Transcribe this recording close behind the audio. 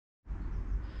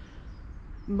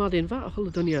Madin Vat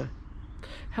Huladunya.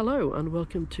 Hello and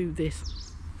welcome to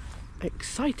this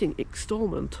exciting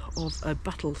instalment of a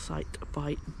battle site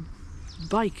by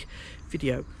bike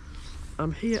video.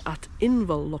 I'm here at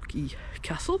Inverlochy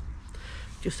Castle,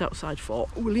 just outside Fort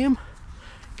William.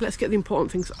 Let's get the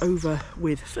important things over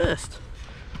with first.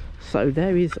 So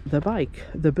there is the bike,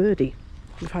 the birdie.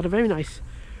 We've had a very nice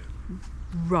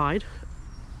ride.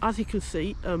 As you can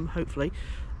see, hopefully,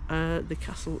 the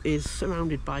castle is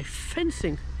surrounded by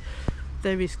fencing.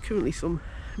 There is currently some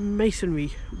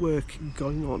masonry work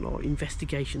going on, or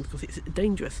investigations, because it's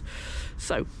dangerous.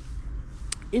 So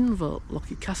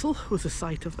Inverlochy Castle was the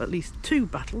site of at least two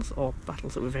battles, or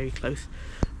battles that were very close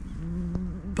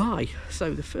by.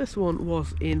 So the first one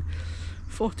was in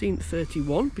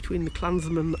 1431 between the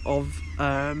clansmen of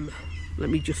let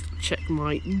me just check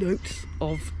my notes,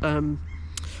 of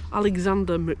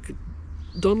Alexander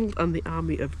MacDonald and the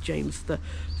army of James the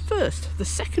First. The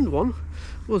second one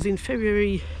was in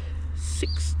February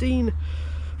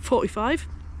 1645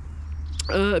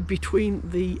 between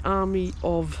the army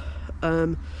of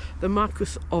the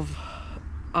Marquis of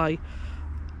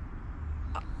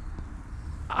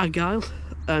Argyll,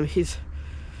 his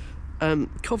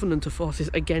Covenanter forces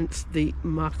against the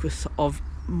Marquis of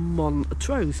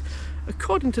Montrose.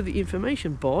 According to the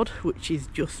information board, which is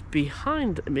just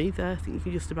behind me there, I think you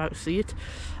can just about see it,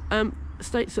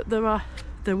 states that there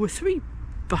were three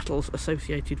battles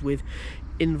associated with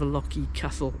Inverlochy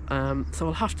Castle. So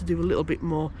I'll have to do a little bit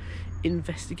more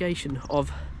investigation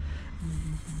of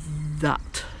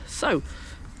that. So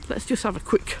let's just have a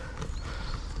quick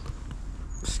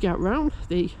scout round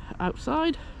the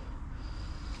outside.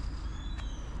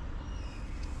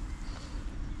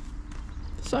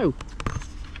 So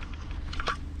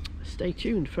stay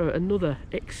tuned for another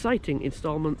exciting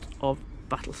instalment of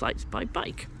Battle Sites by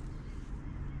Bike.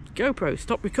 GoPro,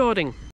 stop recording.